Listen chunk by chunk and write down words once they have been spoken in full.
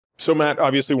So Matt,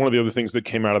 obviously one of the other things that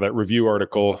came out of that review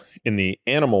article in the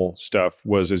animal stuff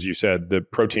was, as you said, the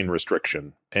protein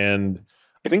restriction. And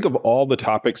I think of all the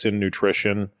topics in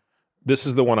nutrition, this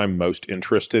is the one I'm most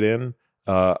interested in.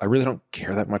 I really don't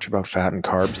care that much about fat and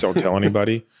carbs, don't tell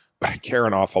anybody, but I care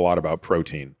an awful lot about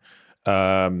protein.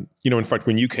 In fact,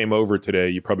 when you came over today,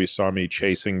 you probably saw me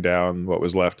chasing down what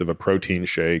was left of a protein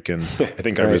shake. And I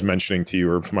think I was mentioning to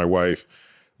you or to my wife,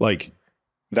 like,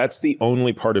 that's the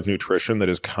only part of nutrition that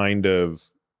is kind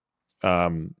of, I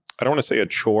don't want to say a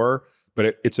chore,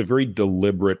 but it's a very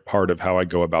deliberate part of how I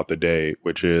go about the day,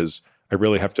 which is I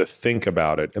really have to think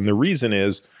about it. And the reason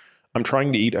is I'm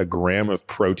trying to eat a gram of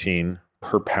protein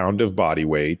per pound of body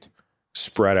weight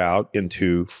spread out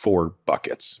into 4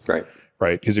 buckets. Right.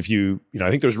 Because if I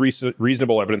think there's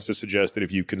reasonable evidence to suggest that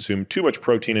if you consume too much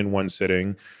protein in one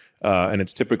sitting, and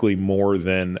it's typically more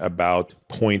than about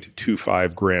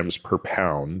 0.25 grams per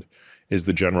pound is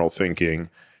the general thinking,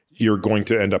 you're going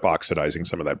to end up oxidizing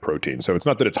some of that protein. So it's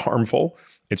not that it's harmful,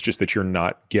 it's just that you're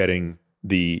not getting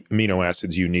the amino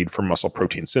acids you need for muscle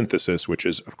protein synthesis, which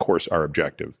is, of course, our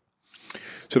objective.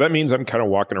 So that means I'm kind of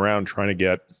walking around trying to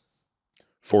get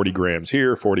 40 grams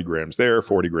here, 40 grams there,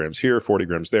 40 grams here, 40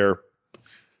 grams there.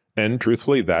 And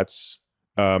truthfully, that's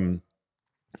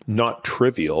not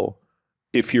trivial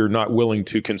if you're not willing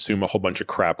to consume a whole bunch of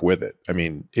crap with it. I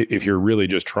mean, if you're really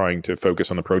just trying to focus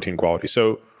on the protein quality.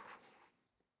 So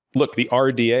look, the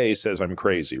RDA says I'm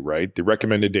crazy, right? The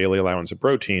recommended daily allowance of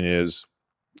protein is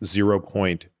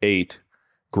 0.8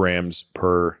 grams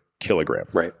per kilogram.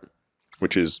 Right.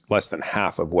 Which is less than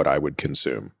half of what I would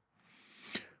consume.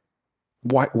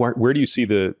 Where do you see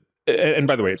the... And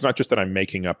by the way, it's not just that I'm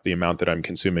making up the amount that I'm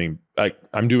consuming.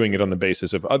 I'm doing it on the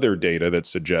basis of other data that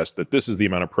suggests that this is the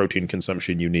amount of protein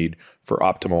consumption you need for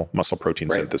optimal muscle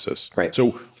protein synthesis. Right. So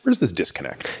where's this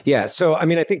disconnect? Yeah. So, I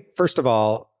mean, I think, first of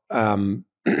all,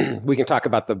 we can talk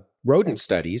about the rodent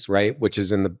studies, right, which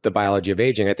is in the biology of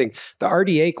aging. I think the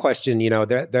RDA question,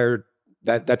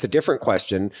 that's a different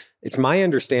question. It's my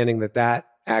understanding that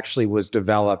actually was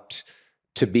developed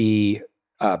to be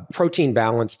protein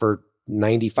balance for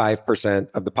 95%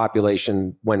 of the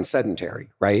population when sedentary,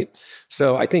 right?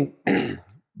 So I think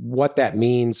what that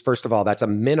means, first of all, that's a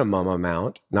minimum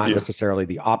amount, not necessarily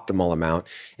the optimal amount.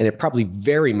 And it probably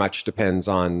very much depends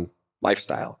on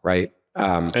lifestyle, right?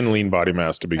 And lean body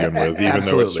mass to begin with, even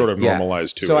though it's sort of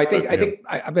normalized too. So I think,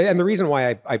 and the reason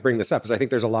why I bring this up is I think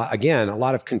there's a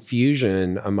lot of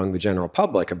confusion among the general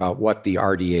public about what the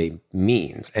RDA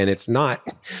means. And it's not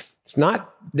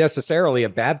necessarily a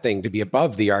bad thing to be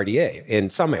above the RDA in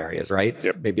some areas, right?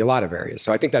 Yep. Maybe a lot of areas.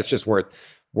 So I think that's just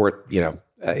worth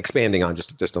expanding on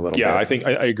just a little bit. Yeah, I think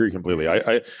I agree completely.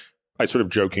 I sort of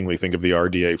jokingly think of the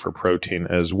RDA for protein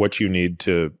as what you need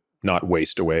to not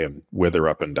waste away and wither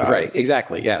up and die. Right,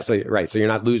 exactly. Yeah. So you're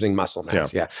not losing muscle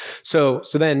mass. Yeah. So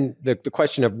then the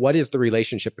question of what is the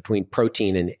relationship between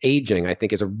protein and aging, I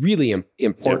think is a really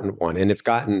important one. And it's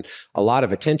gotten a lot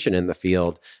of attention in the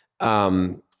field.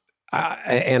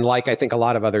 And like I think a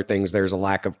lot of other things, there's a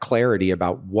lack of clarity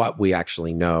about what we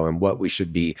actually know and what we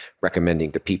should be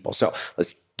recommending to people. So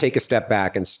let's take a step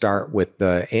back and start with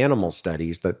the animal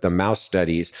studies, the mouse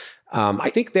studies. I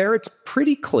think there it's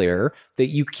pretty clear that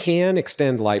you can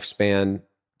extend lifespan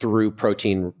through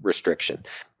protein restriction.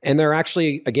 And there are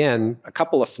actually, again, a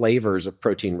couple of flavors of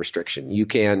protein restriction. You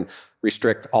can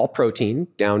restrict all protein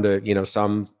down to,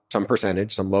 some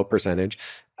percentage, some low percentage,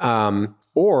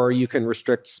 or you can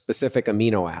restrict specific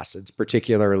amino acids,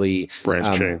 particularly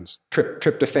branch chains.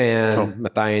 Tryptophan,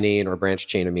 methionine, or branch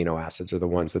chain amino acids are the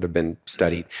ones that have been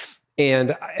studied.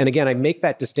 And again, I make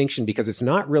that distinction because it's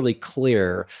not really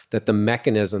clear that the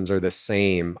mechanisms are the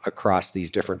same across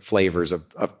these different flavors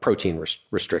of protein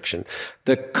restriction.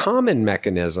 The common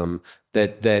mechanism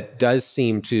that does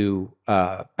seem to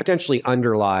potentially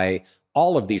underlie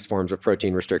all of these forms of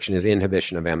protein restriction is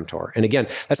inhibition of mTOR. And again,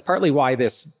 that's partly why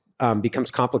this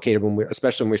becomes complicated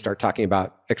especially when we start talking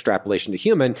about extrapolation to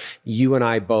human. You and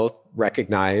I both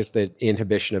recognize that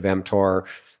inhibition of mTOR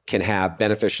can have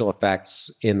beneficial effects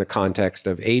in the context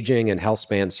of aging and health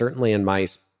span, certainly in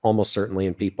mice, almost certainly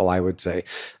in people, I would say.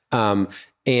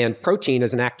 And protein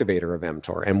is an activator of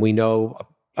mTOR. And we know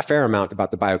a fair amount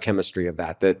about the biochemistry of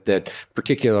that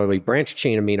particularly branch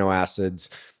chain amino acids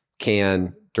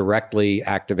can directly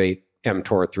activate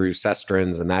mTOR through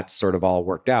cestrins, and that's sort of all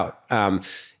worked out.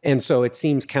 And so it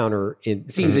seems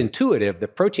intuitive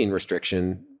that protein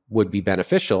restriction would be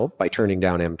beneficial by turning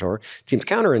down mTOR. It seems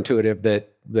counterintuitive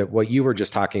that what you were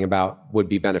just talking about would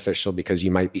be beneficial because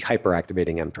you might be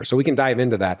hyperactivating mTOR. So we can dive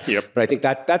into that. Yep. But I think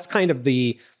that's kind of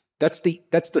that's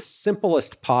the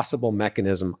simplest possible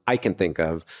mechanism I can think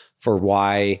of for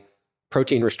why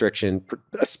protein restriction,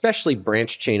 especially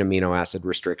branched chain amino acid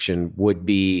restriction, would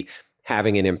be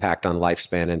having an impact on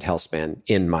lifespan and healthspan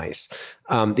in mice.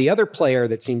 The other player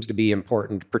that seems to be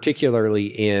important, particularly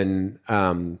in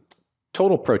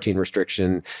total protein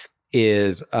restriction,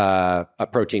 is a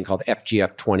protein called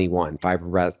FGF21,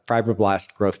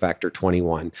 fibroblast growth factor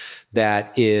 21,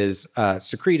 that is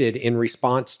secreted in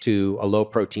response to a low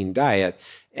protein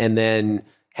diet, and then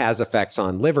has effects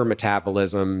on liver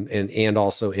metabolism and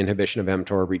also inhibition of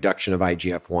mTOR, reduction of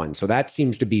IGF-1. So that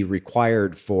seems to be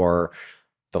required for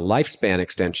the lifespan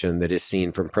extension that is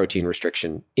seen from protein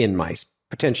restriction in mice,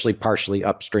 potentially partially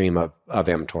upstream of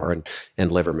mTOR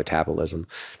and liver metabolism.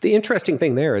 The interesting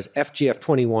thing there is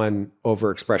FGF21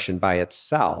 overexpression by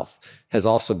itself has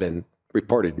also been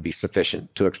reported to be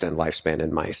sufficient to extend lifespan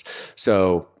in mice.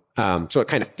 So it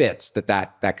kind of fits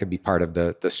that could be part of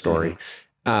the story.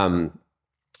 Mm-hmm.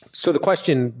 So the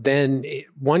question then,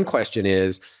 one question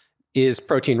is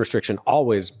protein restriction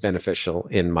always beneficial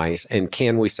in mice, and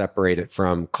can we separate it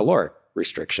from caloric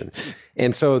restriction?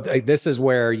 And so this is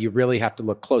where you really have to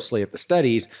look closely at the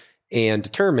studies and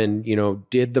determine,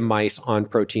 did the mice on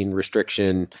protein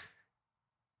restriction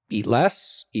eat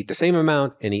less, eat the same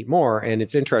amount, and eat more? And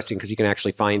it's interesting because you can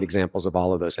actually find examples of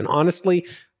all of those. And honestly,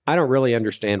 I don't really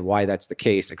understand why that's the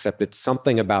case, except it's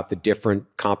something about the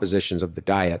different compositions of the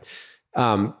diet.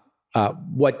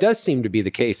 What does seem to be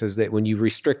the case is that when you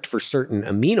restrict for certain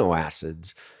amino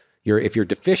acids, if you're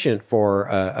deficient for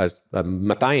a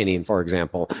methionine, for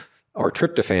example, or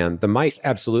tryptophan, the mice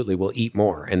absolutely will eat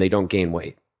more and they don't gain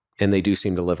weight, and they do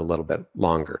seem to live a little bit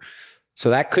longer. So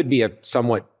that could be a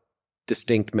somewhat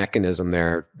distinct mechanism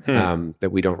there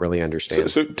that we don't really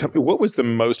understand. So tell me, what was the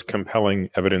most compelling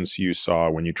evidence you saw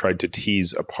when you tried to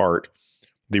tease apart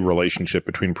the relationship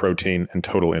between protein and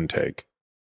total intake?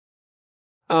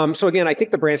 So again, I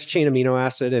think the branched chain amino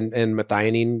acid and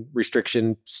methionine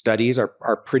restriction studies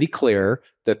are pretty clear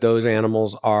that those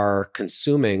animals are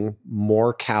consuming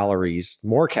more calories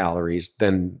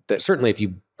than that. Certainly, if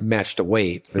you match to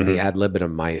weight, than the ad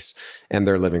libitum mice, and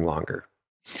they're living longer.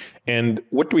 And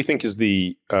what do we think is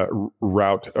the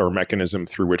route or mechanism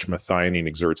through which methionine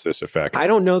exerts this effect? I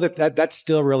don't know that's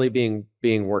still really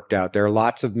being worked out. There are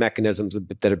lots of mechanisms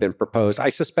that have been proposed. I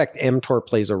suspect mTOR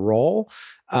plays a role.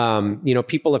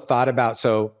 People have thought about,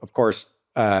 so of course,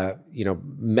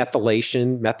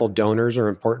 methylation, methyl donors are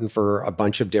important for a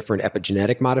bunch of different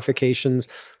epigenetic modifications.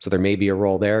 So there may be a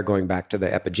role there, going back to the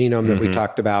epigenome that we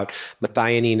talked about.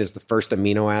 Methionine is the first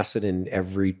amino acid in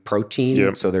every protein.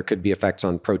 Yep. So there could be effects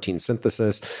on protein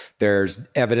synthesis. There's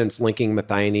evidence linking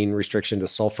methionine restriction to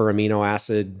sulfur amino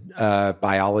acid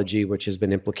biology, which has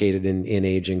been implicated in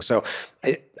aging. So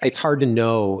it's hard to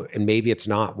know, and maybe it's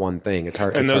not one thing. It's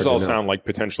hard. And those all sound like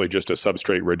potentially just a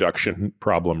substrate reduction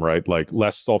problem, right? Like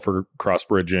less sulfur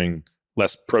cross-bridging,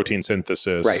 less protein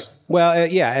synthesis. Right. Well,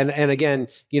 yeah. And again,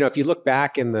 if you look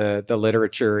back in the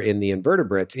literature in the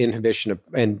invertebrates, inhibition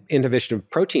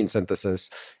of protein synthesis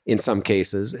in some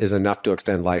cases is enough to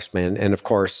extend lifespan. And of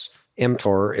course,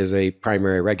 mTOR is a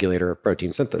primary regulator of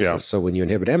protein synthesis. Yeah. So when you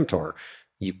inhibit mTOR,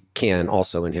 you can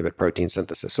also inhibit protein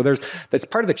synthesis. So that's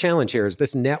part of the challenge here, is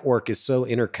this network is so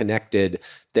interconnected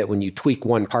that when you tweak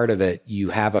one part of it,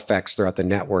 you have effects throughout the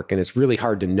network, and it's really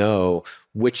hard to know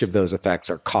which of those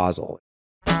effects are causal.